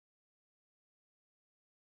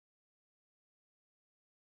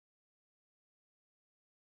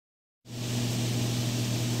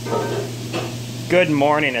Good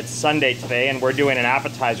morning, it's Sunday today and we're doing an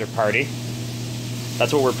appetizer party.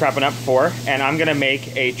 That's what we're prepping up for, and I'm gonna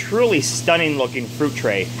make a truly stunning looking fruit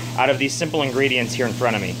tray out of these simple ingredients here in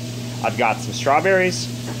front of me. I've got some strawberries,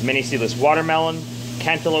 mini seedless watermelon,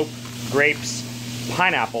 cantaloupe, grapes,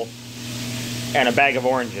 pineapple, and a bag of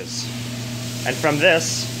oranges. And from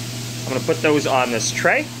this, I'm gonna put those on this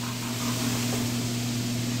tray.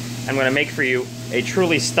 I'm gonna make for you a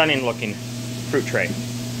truly stunning looking fruit tray.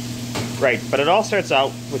 Right, but it all starts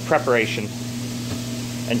out with preparation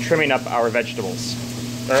and trimming up our vegetables.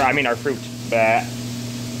 Our fruit. Bah.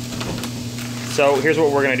 So here's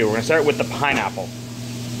what we're gonna do. We're gonna start with the pineapple.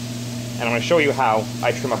 And I'm gonna show you how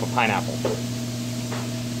I trim up a pineapple.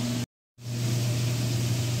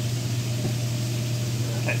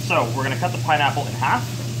 Okay, so we're gonna cut the pineapple in half.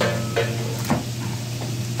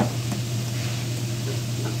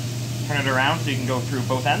 Turn it around so you can go through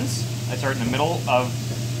both ends. I start in the middle of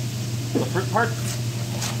the fruit part.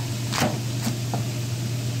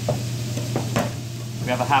 We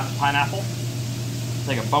have a half pineapple.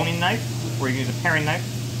 Take a boning knife, or you can use a paring knife.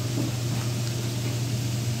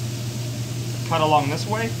 Cut along this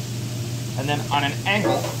way, and then on an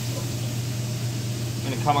angle, I'm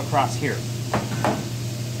going to come across here.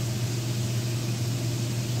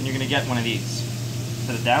 And you're going to get one of these.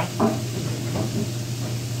 Set it down.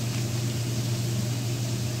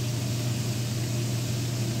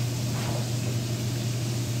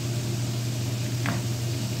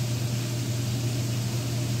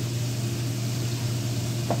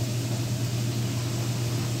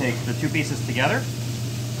 Take the two pieces together,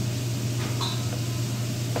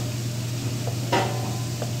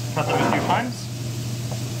 cut them in 2 times,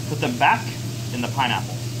 put them back in the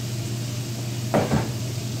pineapple.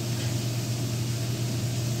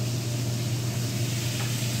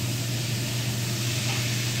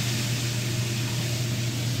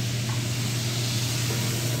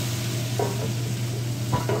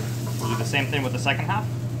 We'll do the same thing with the second half.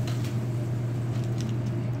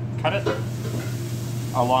 Cut it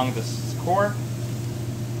along this core.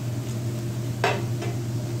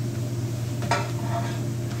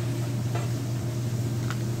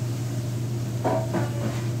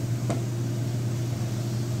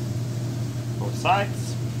 Both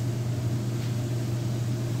sides.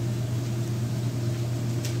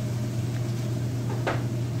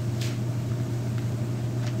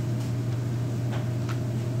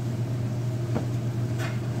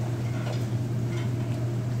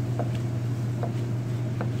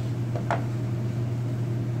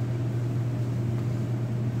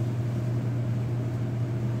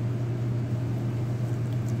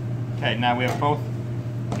 Okay, now we have both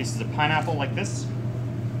pieces of pineapple like this.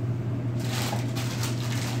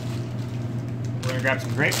 We're going to grab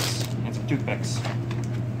some grapes and some toothpicks.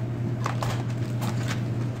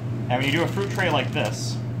 And when you do a fruit tray like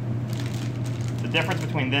this, the difference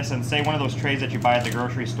between this and say one of those trays that you buy at the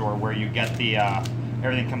grocery store where you get the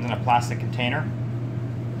everything comes in a plastic container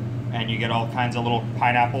and you get all kinds of little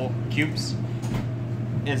pineapple cubes,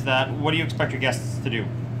 is that what do you expect your guests to do?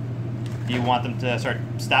 Do you want them to start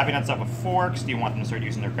stabbing at stuff with forks? Do you want them to start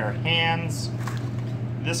using their bare hands?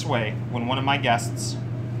 This way, when one of my guests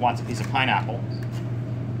wants a piece of pineapple,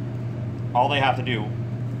 all they have to do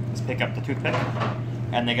is pick up the toothpick,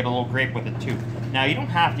 and they get a little grape with it too. Now, you don't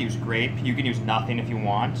have to use grape. You can use nothing if you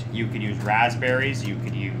want. You could use raspberries. You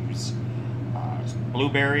could use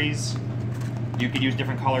blueberries. You could use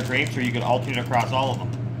different colored grapes, or you could alternate across all of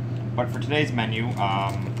them. But for today's menu,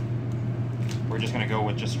 we're just going to go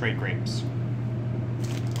with just straight grapes.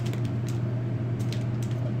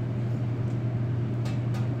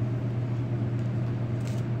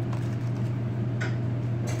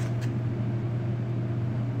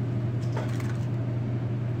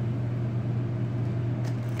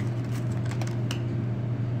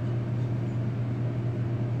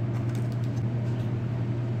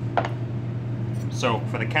 So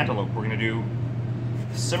for the cantaloupe, we're going to do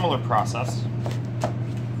a similar process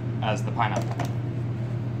as the pineapple.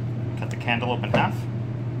 Cut the cantaloupe in half,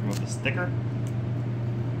 remove the sticker,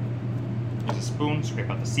 use a spoon,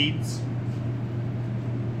 scrape out the seeds.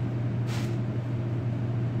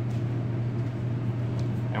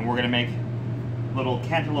 And we're going to make little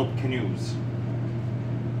cantaloupe canoes.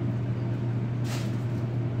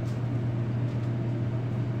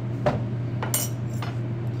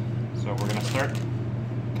 So we're going to start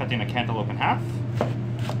cutting a cantaloupe in half.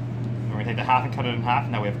 We're going to take the half and cut it in half.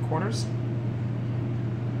 Now we have quarters.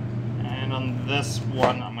 And on this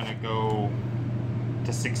one, I'm going to go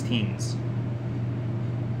to 16s.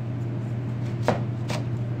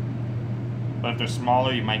 But if they're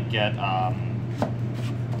smaller, you might get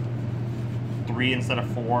 3 instead of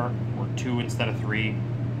 4, or 2 instead of 3.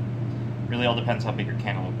 Really all depends how big your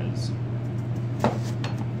cantaloupe is.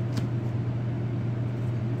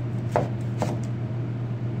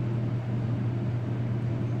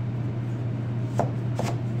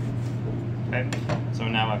 Okay, so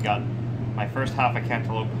now I've got my first half of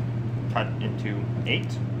cantaloupe cut into 8.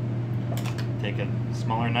 Take a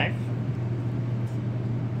smaller knife.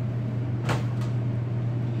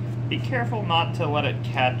 Be careful not to let it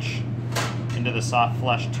catch into the soft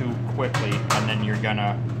flesh too quickly, and then you're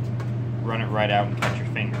gonna run it right out and cut your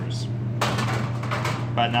fingers.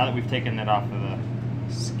 But now that we've taken it off of the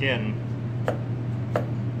skin,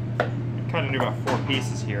 we cut into about 4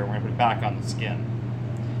 pieces here. We're gonna put it back on the skin.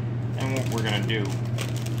 And what we're gonna do,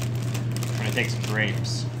 we're gonna take some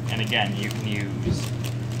grapes. And again, you can use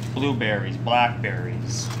blueberries,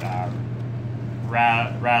 blackberries,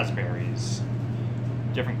 raspberries,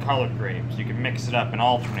 different colored grapes. You can mix it up and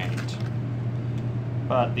alternate.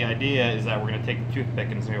 But the idea is that we're going to take the toothpick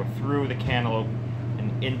and it's going to go through the cantaloupe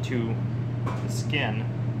and into the skin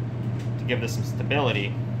to give this some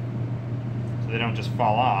stability so they don't just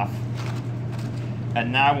fall off.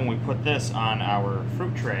 And now when we put this on our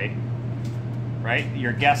fruit tray, right,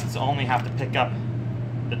 your guests only have to pick up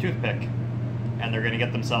the toothpick and they're going to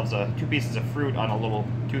get themselves 2 pieces of fruit on a little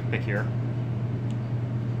toothpick here.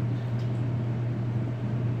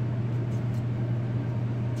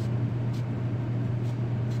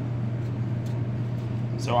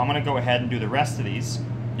 So I'm going to go ahead and do the rest of these,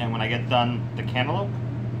 and when I get done the cantaloupe,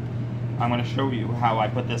 I'm going to show you how I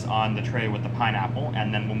put this on the tray with the pineapple,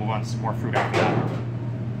 and then we'll move on to some more fruit after that.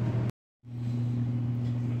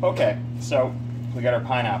 Okay, so we got our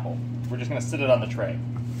pineapple. We're just going to sit it on the tray.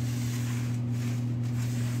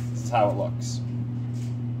 This is how it looks.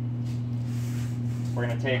 We're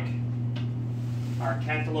going to take our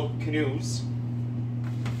cantaloupe canoes,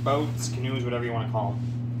 boats, canoes, whatever you want to call them.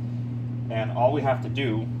 And all we have to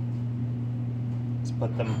do is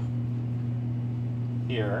put them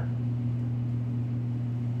here.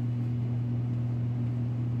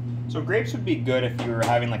 So grapes would be good if you were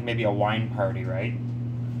having like maybe a wine party, right?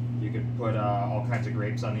 You could put all kinds of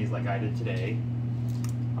grapes on these like I did today.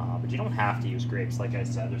 But you don't have to use grapes, like I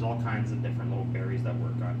said. There's all kinds of different little berries that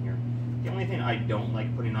work on here. The only thing I don't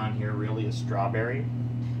like putting on here really is strawberry.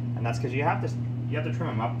 And that's because you have to trim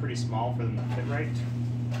them up pretty small for them to fit right.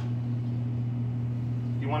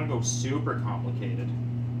 If you want to go super complicated,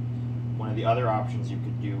 one of the other options you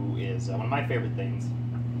could do is one of my favorite things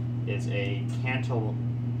is a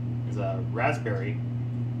raspberry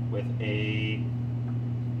with a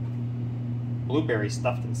blueberry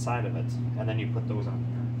stuffed inside of it, and then you put those on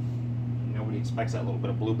there. Nobody expects that little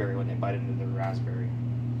bit of blueberry when they bite into the raspberry.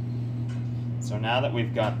 So now that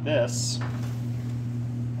we've got this,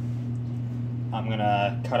 I'm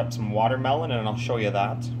gonna cut up some watermelon and I'll show you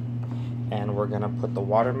that. And we're gonna put the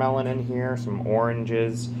watermelon in here, some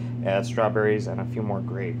oranges, strawberries, and a few more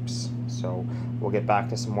grapes. So we'll get back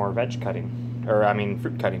to some more veg cutting, or I mean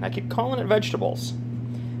fruit cutting. I keep calling it vegetables,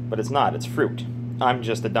 but it's not, it's fruit. I'm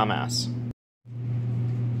just a dumbass.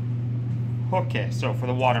 Okay, so for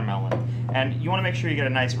the watermelon, and you wanna make sure you get a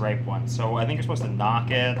nice ripe one. So I think you're supposed to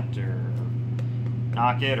knock it or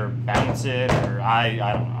bounce it, or I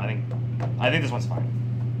don't know, I think this one's fine.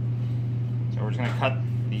 So we're just gonna cut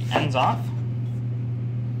the ends off,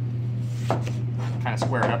 kind of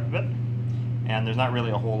square it up a bit, and there's not really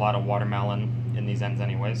a whole lot of watermelon in these ends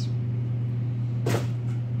anyways.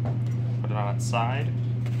 Put it on its side,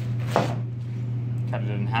 cut it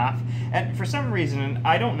in half, and for some reason,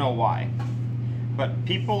 I don't know why, but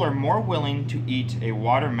people are more willing to eat a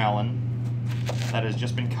watermelon that has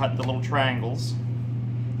just been cut into little triangles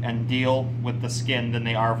and deal with the skin than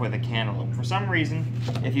they are with a cantaloupe. For some reason,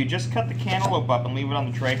 if you just cut the cantaloupe up and leave it on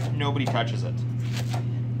the tray, nobody touches it.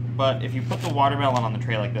 But if you put the watermelon on the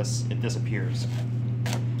tray like this, it disappears.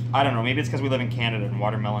 I don't know, maybe it's because we live in Canada and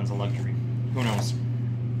watermelon's a luxury. Who knows?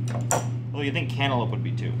 Well, you think cantaloupe would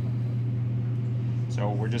be too. So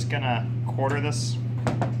we're just gonna quarter this,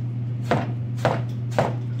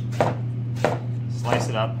 slice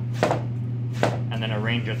it up, and then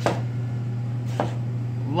arrange it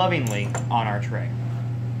lovingly on our tray.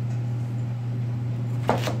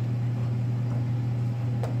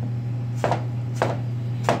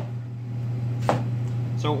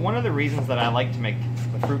 So one of the reasons that I like to make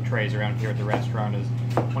the fruit trays around here at the restaurant is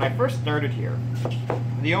when I first started here,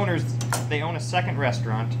 the owners, they own a second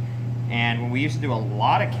restaurant, and when we used to do a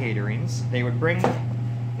lot of caterings, they would bring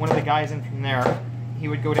one of the guys in from there. He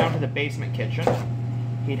would go down to the basement kitchen.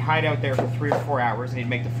 He'd hide out there for 3 or 4 hours, and he'd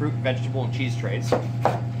make the fruit, vegetable, and cheese trays.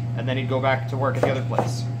 And then he'd go back to work at the other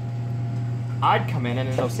place. I'd come in and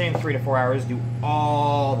in those same 3 to 4 hours do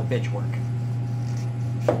all the bitch work.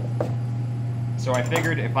 So I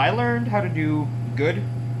figured if I learned how to do good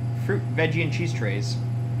fruit, veggie, and cheese trays,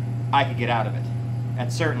 I could get out of it.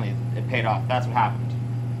 And certainly it paid off. That's what happened.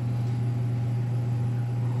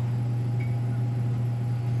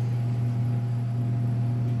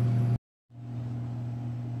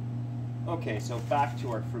 Okay, so back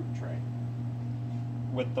to our fruit tray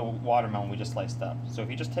with the watermelon we just sliced up. So if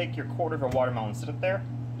you just take your quarter of a watermelon and sit it there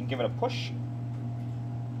and give it a push,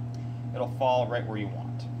 it'll fall right where you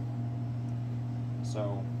want.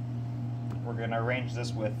 So we're going to arrange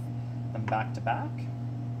this with them back to back,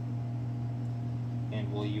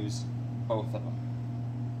 and we'll use both of them.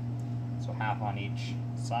 So half on each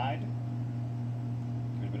side.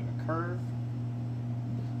 Give it a bit of a curve.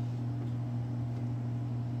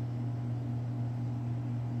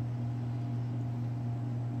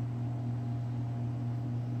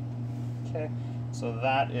 Okay, so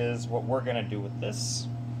that is what we're going to do with this.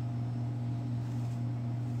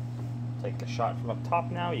 Take the shot from up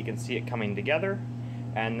top now. You can see it coming together.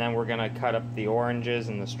 And then we're going to cut up the oranges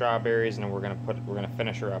and the strawberries, and we're going to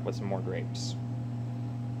finish her up with some more grapes.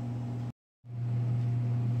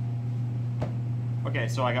 Okay,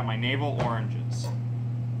 so I got my navel oranges.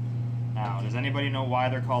 Now, does anybody know why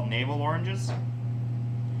they're called navel oranges?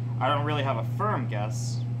 I don't really have a firm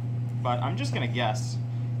guess, but I'm just going to guess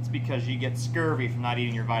it's because you get scurvy from not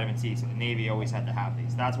eating your vitamin C, so the Navy always had to have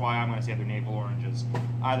these. That's why I'm going to say they're navel oranges.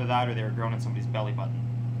 Either that or they were grown in somebody's belly button.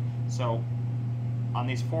 So, on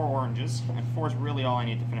these 4 oranges, and 4 is really all I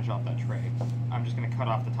need to finish off that tray, I'm just going to cut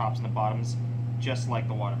off the tops and the bottoms, just like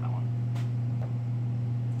the watermelon.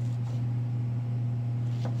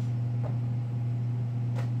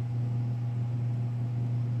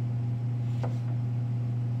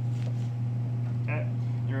 Okay,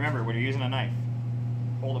 and remember, when you're using a knife,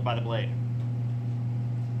 hold it by the blade.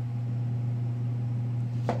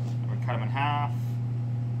 I'm going to cut them in half.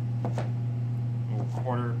 We'll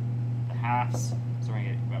quarter the halves. So we're going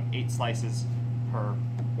to get about 8 slices per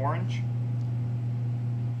orange.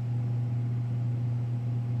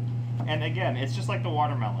 And again, it's just like the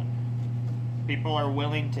watermelon. People are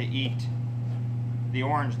willing to eat the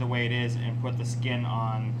orange the way it is and put the skin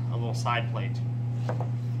on a little side plate.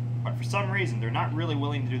 But for some reason, they're not really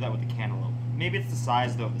willing to do that with the cantaloupe. Maybe it's the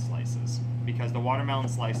size, though, of the slices, because the watermelon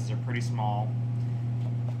slices are pretty small.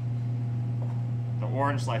 The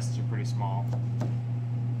orange slices are pretty small.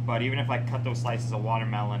 But even if I cut those slices of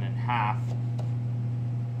watermelon in half,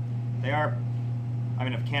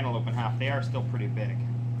 of cantaloupe in half, they are still pretty big.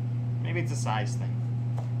 Maybe it's a size thing.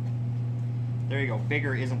 There you go.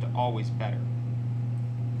 Bigger isn't always better.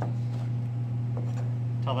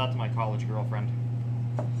 Tell that to my college girlfriend.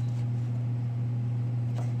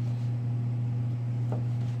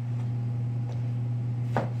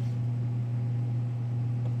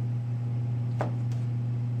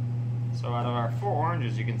 So out of our 4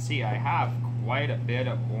 oranges, you can see I have quite a bit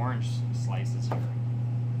of orange slices here.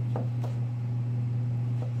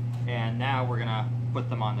 And now we're gonna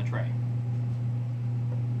put them on the tray.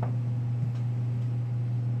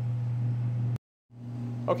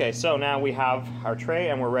 Okay, so now we have our tray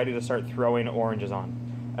and we're ready to start throwing oranges on.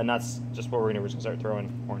 And that's just what we're gonna do, we're just gonna start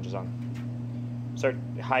throwing oranges on. Start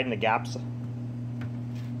hiding the gaps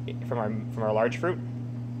from our large fruit.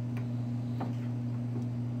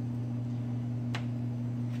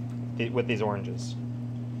 With these oranges.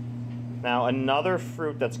 Now another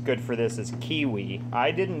fruit that's good for this is kiwi. I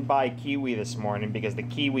didn't buy kiwi this morning because the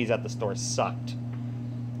kiwis at the store sucked.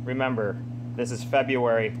 Remember, this is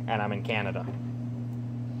February and I'm in Canada.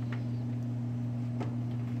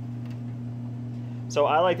 So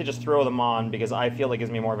I like to just throw them on because I feel it gives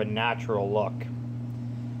me more of a natural look.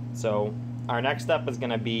 So our next step is going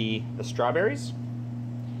to be the strawberries.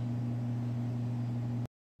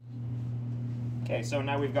 Okay, so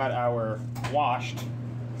now we've got our washed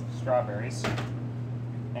strawberries,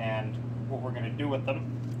 and what we're going to do with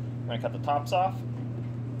them, we're going to cut the tops off,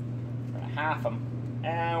 we're going to half them,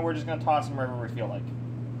 and we're just going to toss them wherever we feel like.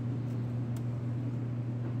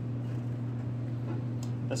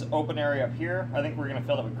 This open area up here, I think we're going to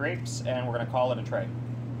fill it with grapes, and we're going to call it a tray.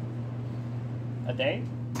 A day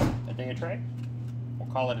a tray.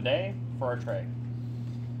 We'll call it a day for a tray.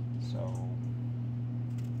 So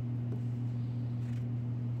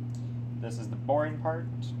this is the boring part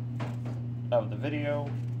of the video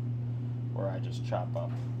where I just chop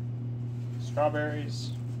up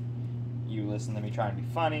strawberries. You listen to me trying to be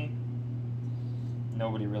funny.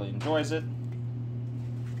 Nobody really enjoys it.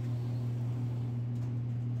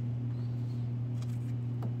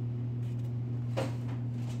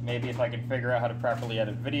 Maybe if I can figure out how to properly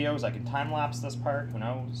edit videos, I can time-lapse this part. Who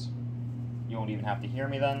knows? You won't even have to hear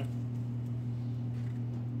me then.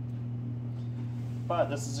 But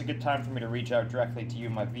this is a good time for me to reach out directly to you,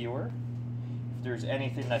 my viewer. If there's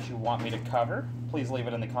anything that you want me to cover, please leave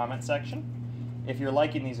it in the comment section. If you're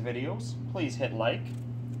liking these videos, please hit like.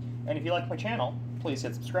 And if you like my channel, please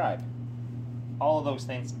hit subscribe. All of those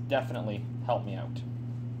things definitely help me out.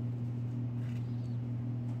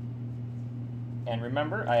 And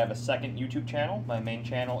remember, I have a second YouTube channel. My main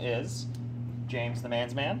channel is James the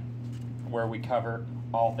Man's Man, where we cover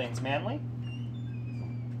all things manly.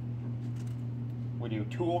 We do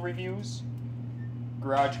tool reviews,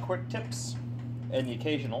 garage quick tips, and the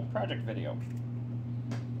occasional project video.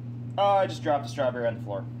 Oh, I just dropped a strawberry on the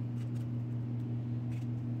floor.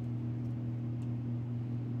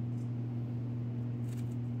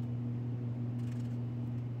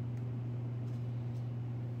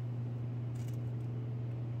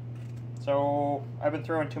 So I've been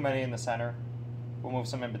throwing too many in the center. We'll move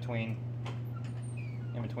some in between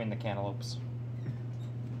the cantaloupes.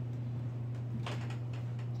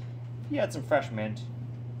 If you had some fresh mint,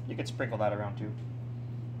 you could sprinkle that around too.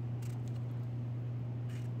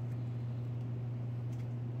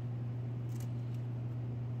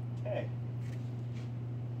 Okay.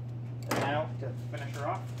 And now to finish her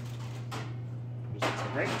off, just get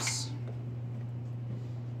some grapes.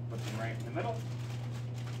 Put them right in the middle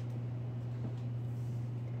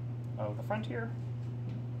of the front here.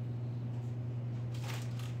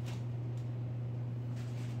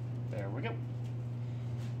 There we go.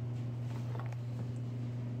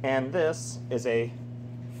 And this is a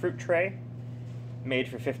fruit tray made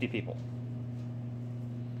for 50 people.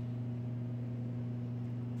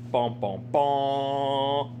 Bom, bom,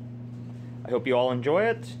 bom. I hope you all enjoy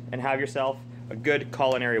it and have yourself a good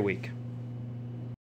culinary week.